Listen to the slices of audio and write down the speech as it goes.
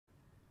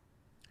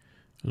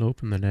Hello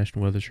from the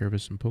National Weather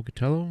Service in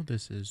Pocatello.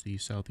 This is the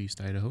Southeast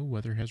Idaho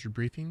Weather Hazard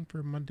Briefing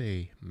for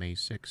Monday, May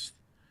 6th.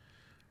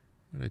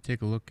 I'm going to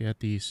take a look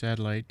at the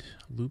satellite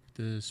loop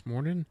this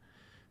morning.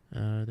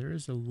 There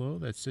is a low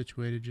that's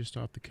situated just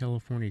off the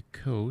California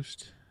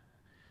coast,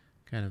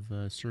 kind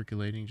of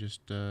circulating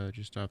just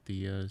off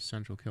the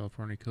central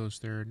California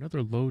coast there.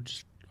 Another low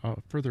just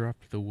further off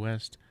to the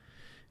west,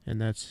 and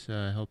that's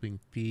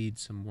helping feed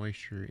some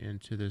moisture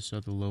into this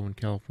other low in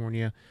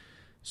California.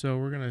 So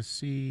we're going to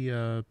see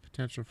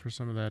potential for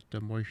some of that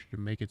moisture to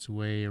make its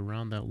way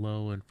around that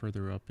low and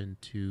further up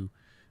into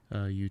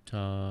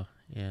Utah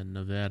and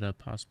Nevada,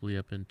 possibly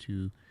up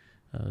into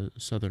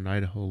southern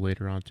Idaho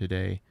later on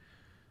today.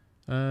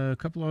 A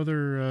couple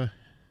other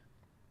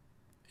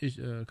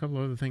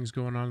things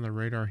going on the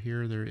radar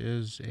here. There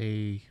is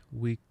a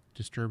weak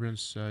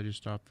disturbance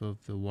just off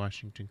of the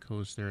Washington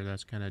coast there.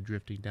 That's kind of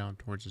drifting down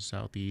towards the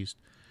southeast,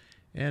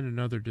 and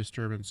another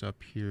disturbance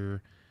up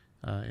here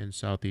in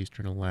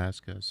southeastern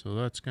Alaska. So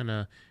that's going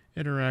to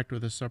interact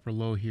with this upper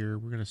low here.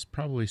 We're going to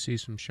probably see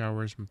some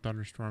showers, some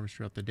thunderstorms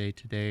throughout the day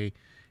today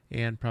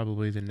and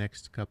probably the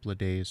next couple of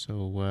days.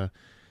 So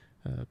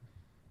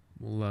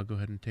we'll go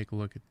ahead and take a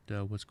look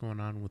at what's going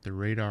on with the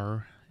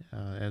radar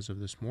as of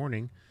this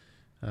morning.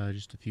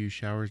 Just a few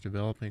showers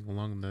developing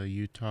along the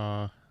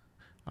Utah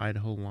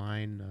Idaho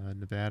line,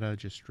 Nevada,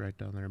 just right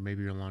down there,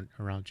 maybe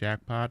around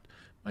Jackpot.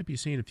 Might be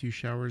seeing a few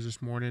showers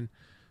this morning.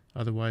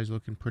 Otherwise,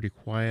 looking pretty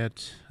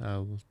quiet.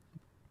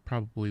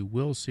 Probably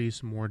will see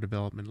some more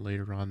development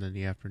later on in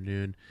the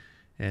afternoon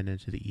and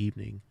into the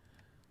evening.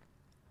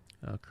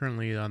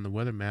 Currently on the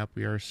weather map,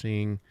 we are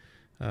seeing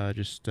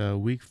just a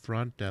weak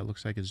front that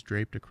looks like it's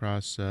draped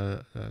across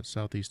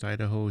southeast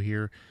Idaho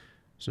here.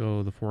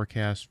 So the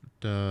forecast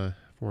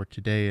for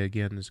today,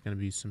 again, is going to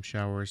be some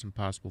showers and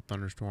possible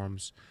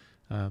thunderstorms.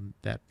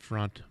 That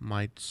front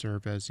might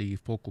serve as a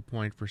focal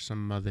point for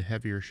some of the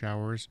heavier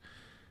showers.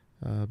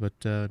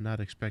 But not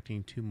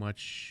expecting too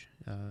much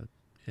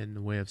in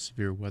the way of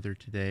severe weather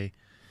today.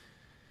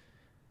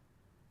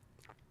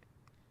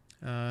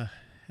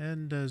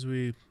 And as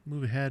we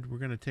move ahead, we're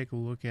going to take a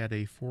look at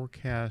a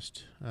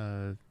forecast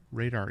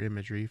radar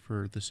imagery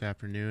for this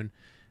afternoon.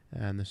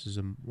 And this is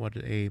what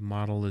a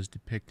model is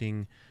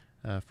depicting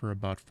for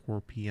about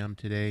 4 p.m.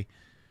 today.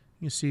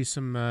 You can see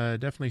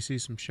definitely see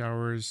some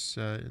showers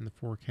in the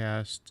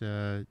forecast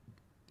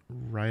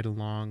right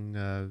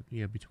along,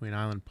 between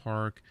Island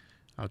Park,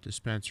 out to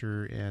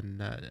Spencer,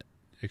 and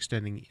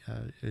extending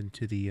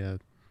into the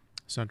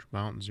Central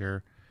Mountains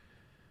there.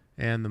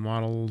 And the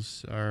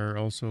models are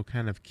also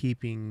kind of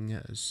keeping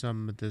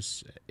some of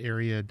this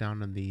area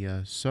down in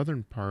the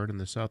southern part in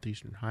the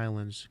southeastern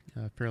highlands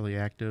fairly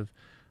active.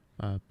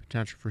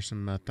 Potential for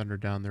some thunder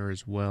down there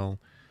as well.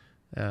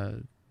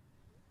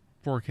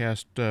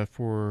 Forecast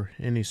for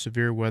any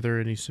severe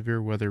weather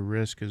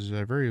risk is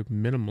very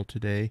minimal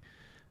today,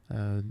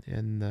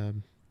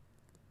 and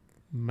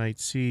might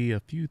see a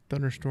few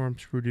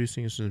thunderstorms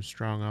producing some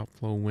strong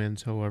outflow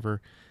winds.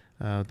 However,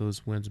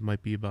 those winds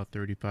might be about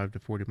 35 to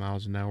 40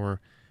 miles an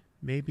hour,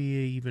 maybe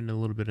even a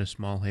little bit of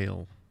small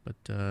hail,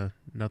 but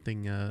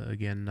nothing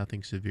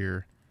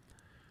severe.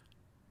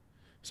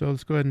 So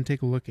let's go ahead and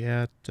take a look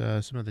at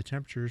some of the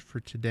temperatures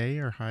for today.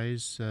 Our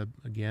highs,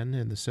 again,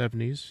 in the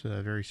 70s,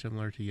 very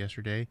similar to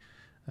yesterday.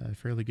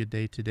 Fairly good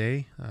day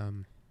today.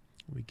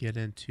 We get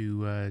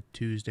into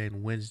Tuesday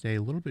and Wednesday,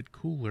 a little bit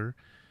cooler.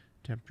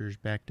 Temperatures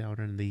back down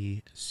in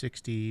the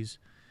 60s,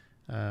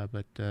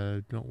 but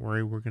don't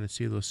worry, we're going to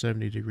see those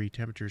 70-degree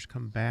temperatures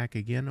come back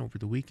again over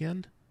the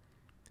weekend.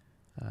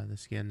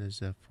 This again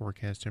is a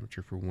forecast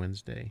temperature for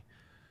Wednesday.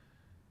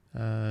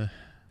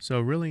 So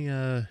really,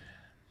 to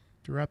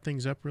wrap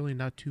things up, really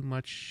not too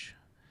much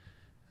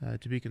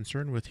to be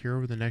concerned with here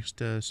over the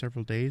next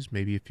several days.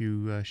 Maybe a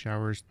few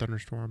showers,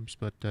 thunderstorms,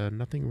 but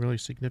nothing really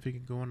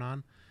significant going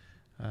on.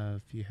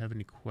 If you have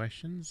any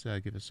questions,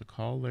 give us a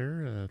call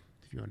there.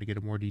 If you want to get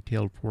a more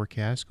detailed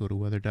forecast, go to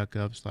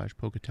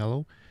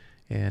weather.gov/Pocatello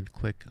and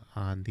click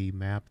on the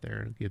map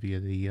there. It'll give you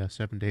the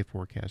 7-day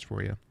forecast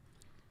for you.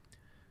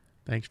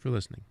 Thanks for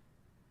listening.